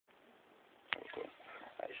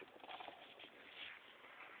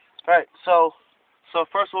Right, so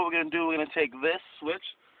first what we're gonna do, we're gonna take this switch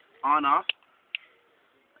on off,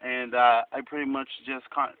 and I pretty much just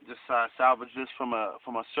salvaged this from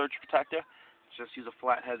a surge protector. Just use a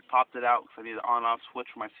flathead, popped it out because I need an on-off switch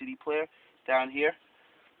for my CD player down here.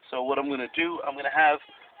 So what I'm gonna do, I'm gonna have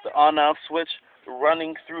the on-off switch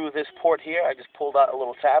running through this port here. I just pulled out a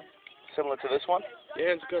little tab similar to this one. Your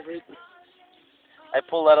hands covered. I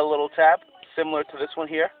pulled out a little tab similar to this one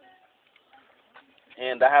here.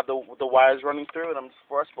 And I have the wires running through, and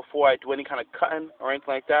before I do any kind of cutting or anything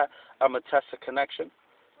like that, I'm going to test the connection.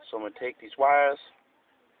 So I'm going to take these wires,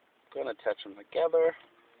 going to attach them together,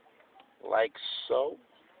 like so.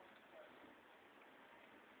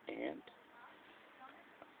 And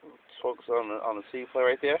let's focus on the CD player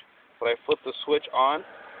right there. When I flip the switch on,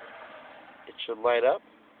 it should light up.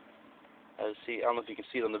 I don't know if you can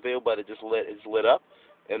see it on the video, but it's lit up.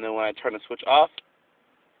 And then when I turn the switch off,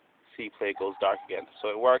 CD player goes dark again. So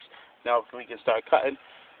it works. Now we can start cutting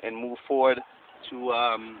and move forward to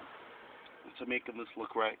making this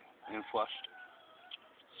look right and flushed.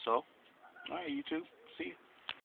 So, alright, YouTube, see you.